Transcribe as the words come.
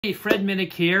Hey, Fred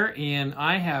Minnick here, and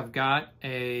I have got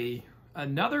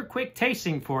another quick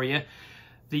tasting for you.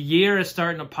 The year is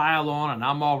starting to pile on, and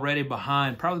I'm already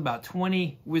behind, probably about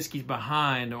 20 whiskeys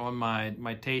behind on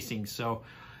my tasting. So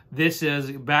this is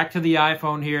back to the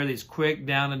iPhone here, these quick,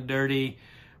 down and dirty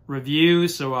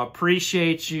reviews. So I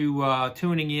appreciate you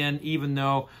tuning in, even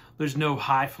though there's no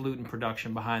highfalutin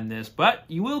production behind this. But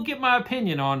you will get my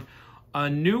opinion on a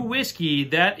new whiskey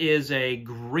that is a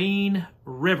Green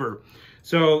River.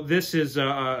 So this is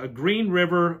a Green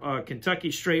River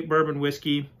Kentucky straight bourbon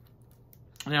whiskey.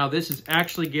 Now this is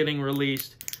actually getting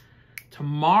released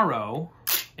tomorrow,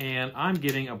 and I'm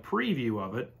getting a preview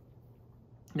of it.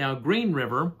 Now Green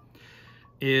River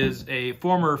is a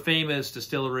former famous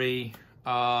distillery,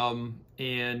 and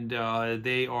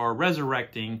they are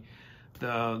resurrecting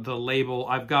the label.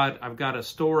 I've got a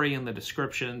story in the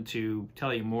description to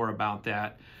tell you more about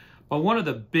that. But one of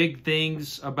the big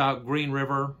things about Green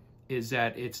River is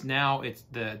that it's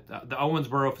the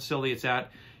Owensboro facility it's at.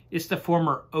 It's the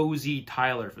former O.Z.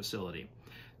 Tyler facility.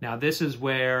 Now this is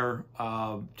where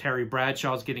Terry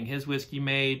Bradshaw's getting his whiskey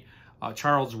made.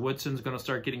 Charles Woodson's going to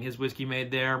start getting his whiskey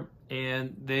made there,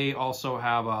 and they also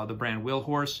have the brand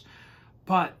Wilhorse.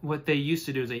 But what they used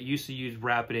to do is they used to use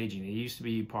rapid aging. They used to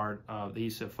be they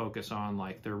used to focus on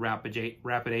like their rapid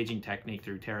aging technique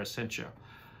through terresentia.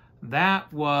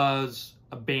 That was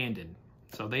abandoned.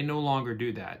 So they no longer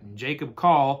do that. And Jacob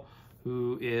Call,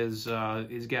 who he's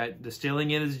got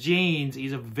distilling in his genes,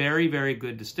 he's a very, very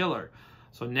good distiller.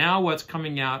 So now what's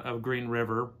coming out of Green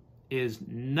River has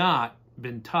not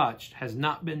been touched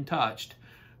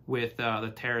with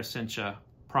the terresentia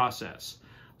process.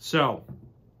 So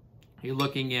you're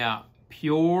looking at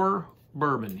pure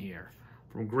bourbon here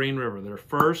from Green River, their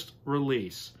first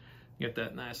release. You get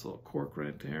that nice little cork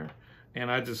right there. And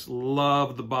I just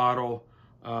love the bottle.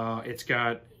 It's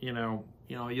got,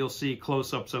 you'll see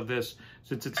close-ups of this.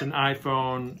 Since it's an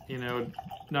iPhone,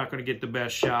 not going to get the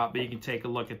best shot, but you can take a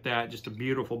look at that. Just a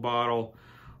beautiful bottle.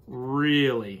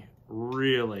 Really,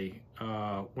 really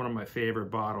one of my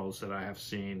favorite bottles that I have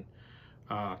seen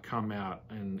come out.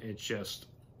 And it's just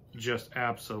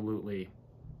absolutely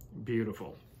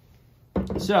beautiful.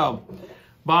 So,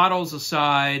 bottles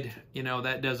aside,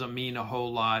 that doesn't mean a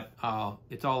whole lot.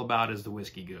 It's all about, is the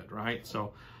whiskey good, right?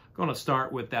 So I'm going to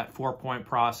start with that 4-point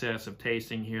process of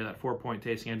tasting here, that 4-point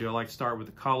tasting I like to start with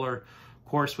the color. Of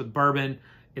course, with bourbon,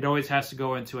 it always has to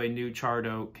go into a new charred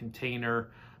oak container,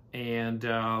 and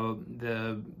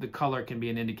the color can be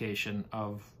an indication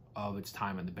of its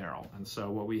time in the barrel. And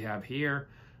so what we have here,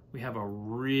 we have a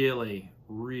really,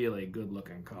 really good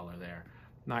looking color there.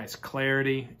 Nice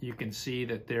clarity. You can see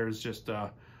that there's just,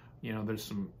 there's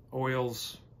some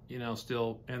oils,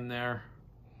 still in there.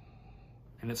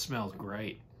 And it smells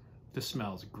great. This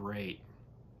smells great.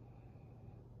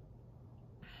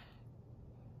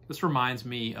 This reminds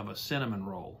me of a cinnamon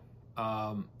roll.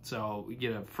 So we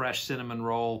get a fresh cinnamon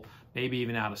roll, maybe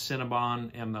even out of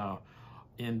Cinnabon in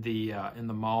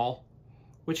the mall.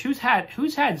 Which who's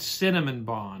had cinnamon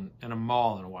bun in a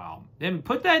mall in a while? Then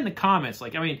put that in the comments.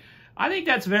 I think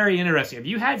that's very interesting. Have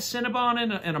you had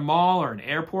Cinnabon in a mall or an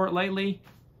airport lately?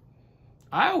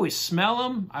 I always smell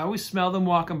them. I always smell them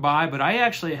walking by, but I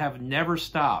actually have never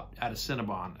stopped at a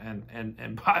Cinnabon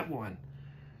and buy one.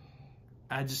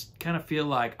 I just kind of feel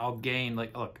like I'll gain,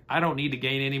 look, I don't need to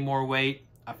gain any more weight.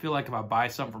 I feel like if I buy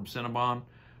something from Cinnabon,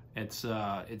 it's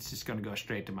just going to go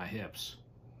straight to my hips.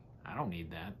 I don't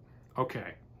need that.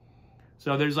 Okay.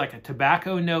 So there's like a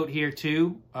tobacco note here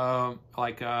too,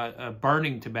 like a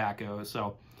burning tobacco.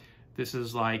 So this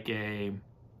is like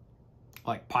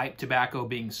pipe tobacco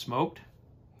being smoked.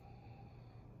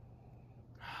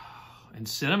 And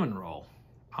cinnamon roll.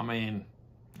 I mean,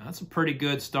 that's a pretty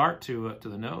good start to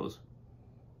the nose.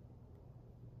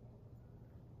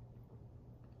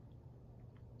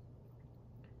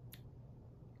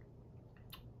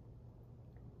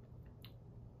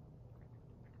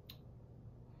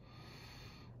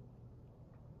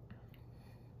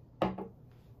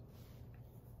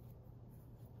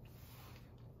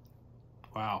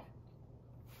 Wow.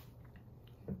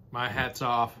 My hat's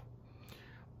off.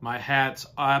 My hat's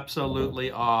absolutely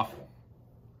off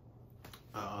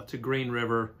to Green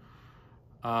River,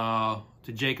 to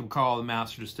Jacob Call, the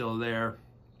master distiller there,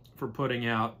 for putting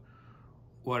out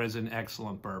what is an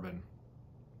excellent bourbon.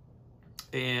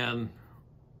 And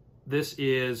this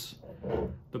is,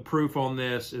 the proof on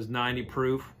this is 90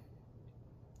 proof.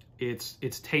 It's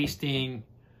tasting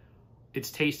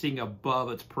above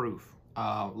its proof.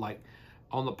 Like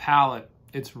on the palate,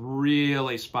 it's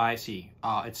really spicy.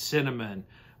 It's cinnamon.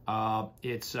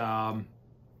 It's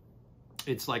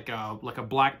like a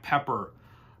black pepper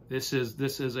This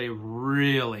is a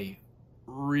really,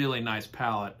 really nice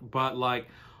palate. But like,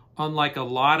 unlike a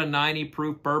lot of 90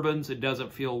 proof bourbons, it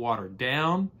doesn't feel watered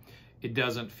down. It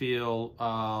doesn't feel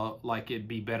like it'd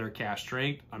be better cask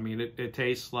strength. I mean, it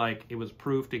tastes like it was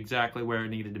proofed exactly where it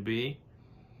needed to be.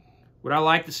 Would I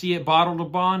like to see it bottled to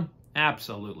bond?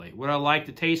 Absolutely. Would I like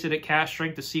to taste it at cask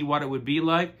strength to see what it would be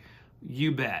like?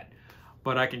 You bet.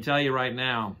 But I can tell you right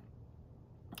now,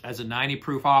 as a 90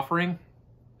 proof offering,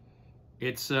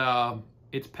 it's packing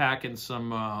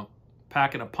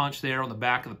a punch there on the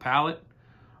back of the palate.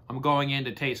 I'm going in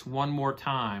to taste one more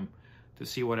time to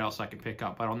see what else I can pick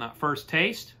up. But on that first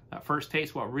taste,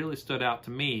 what really stood out to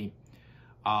me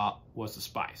was the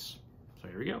spice. So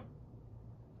here we go.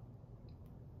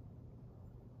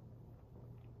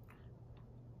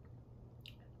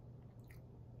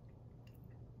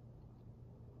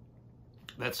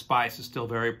 That spice is still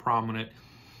very prominent.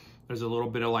 There's a little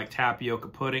bit of like tapioca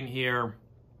pudding here.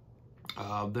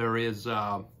 There's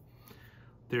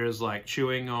like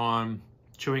chewing on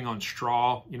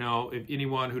straw. You know, if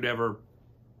anyone who'd ever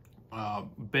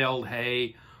baled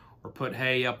hay or put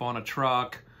hay up on a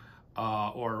truck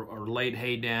or laid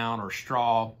hay down or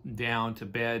straw down to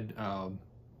bed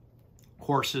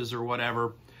horses or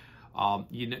whatever,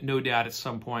 you no doubt at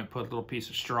some point put a little piece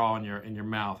of straw in your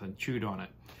mouth and chewed on it.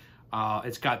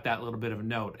 It's got that little bit of a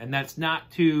note, and that's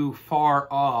not too far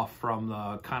off from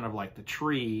the kind of like the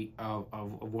tree of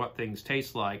what things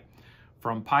taste like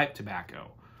from pipe tobacco.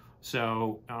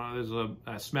 So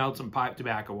I smelled some pipe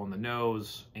tobacco on the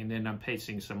nose, and then I'm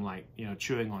tasting some, like, you know,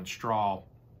 chewing on straw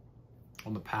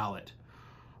on the palate.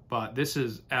 But this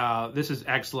is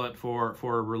excellent for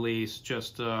a release.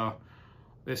 Just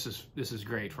this is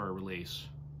great for a release,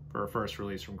 for a first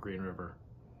release from Green River.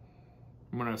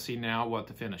 I'm going to see now what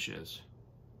the finish is.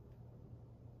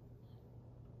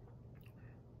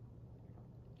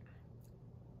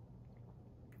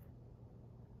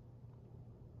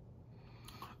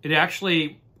 It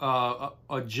actually, a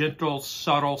gentle,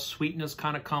 subtle sweetness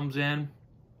kind of comes in,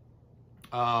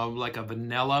 like a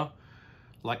vanilla.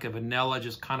 Like a vanilla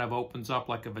just kind of opens up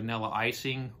like a vanilla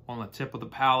icing on the tip of the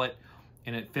palate,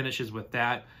 and it finishes with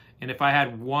that. And if I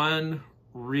had one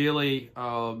really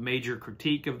major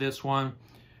critique of this one,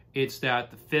 it's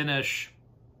that the finish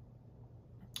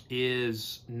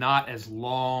is not as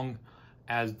long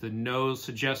as the nose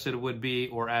suggested it would be,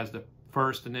 or as the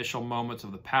first initial moments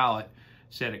of the palate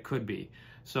said it could be.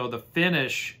 So the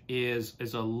finish is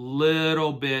a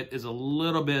little bit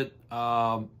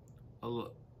not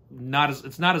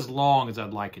as long as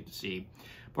I'd like it to see.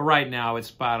 But right now it's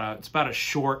about a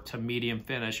short to medium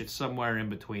finish. It's somewhere in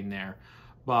between there.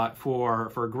 But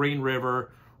for Green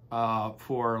River,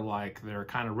 for like their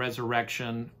kind of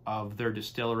resurrection of their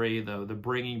distillery, the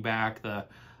bringing back the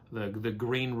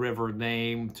Green River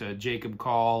name to Jacob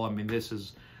Call. I mean, this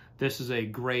is a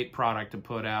great product to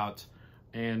put out,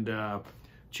 and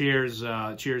cheers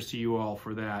to you all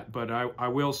for that. But I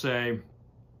will say,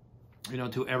 you know,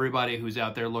 to everybody who's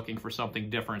out there looking for something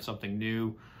different, something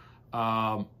new,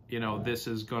 you know, this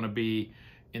is going to be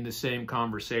in the same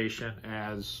conversation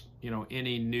as, you know,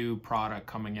 any new product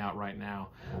coming out right now.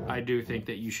 I do think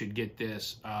that you should get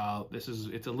this.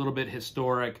 It's a little bit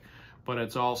historic, but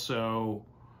it's also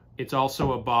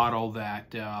a bottle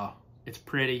that it's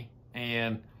pretty,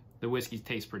 and the whiskey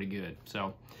tastes pretty good.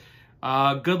 So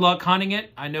good luck hunting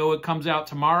it. I know it comes out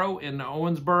tomorrow in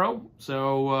Owensboro,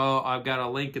 so I've got a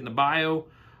link in the bio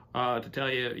to tell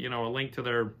you, you know, a link to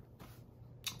their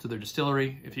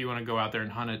distillery if you want to go out there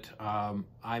and hunt it.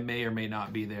 I may or may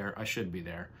not be there. I should be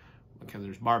there because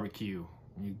there's barbecue.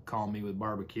 You call me with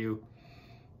barbecue,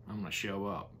 I'm gonna show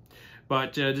up.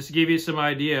 But just to give you some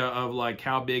idea of like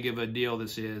how big of a deal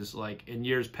this is, like in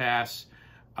years past,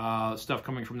 stuff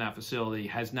coming from that facility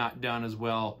has not done as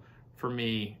well for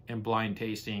me in blind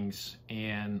tastings,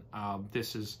 and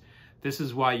this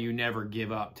is why you never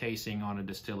give up tasting on a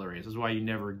distillery. This is why you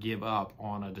never give up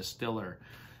on a distiller,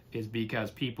 is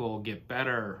because people get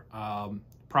better,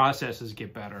 processes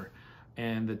get better,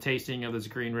 and the tasting of this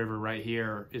Green River right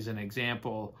here is an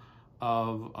example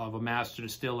of a master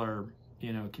distiller,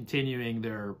 you know, continuing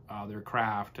their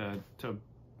craft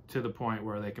to the point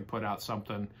where they can put out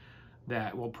something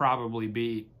that will probably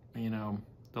beat, you know,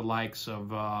 the likes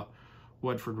of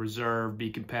Woodford Reserve,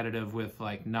 be competitive with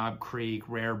like Knob Creek,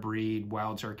 Rare Breed,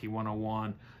 Wild Turkey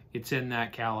 101. It's in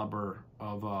that caliber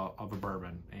of a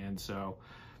bourbon. And so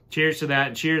cheers to that,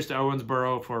 and cheers to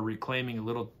Owensboro for reclaiming a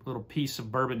little piece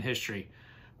of bourbon history.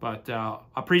 But I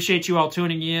appreciate you all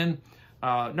tuning in.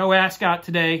 No ascot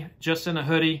today, just in a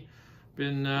hoodie.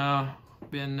 Been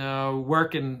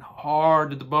working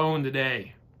hard to the bone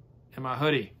today in my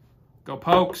hoodie. Go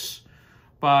Pokes.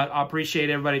 But I appreciate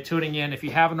everybody tuning in. If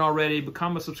you haven't already,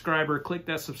 become a subscriber. Click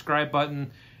that subscribe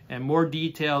button. And more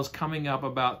details coming up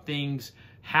about things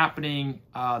happening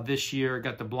this year.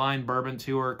 Got the Blind Bourbon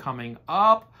Tour coming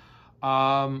up.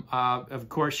 Of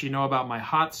course, you know about my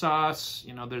hot sauce.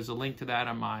 You know, there's a link to that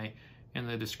in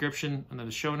the description and in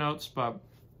the show notes. But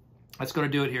that's going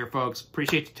to do it here, folks.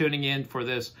 Appreciate you tuning in for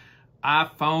this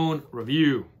iPhone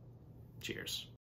review. Cheers.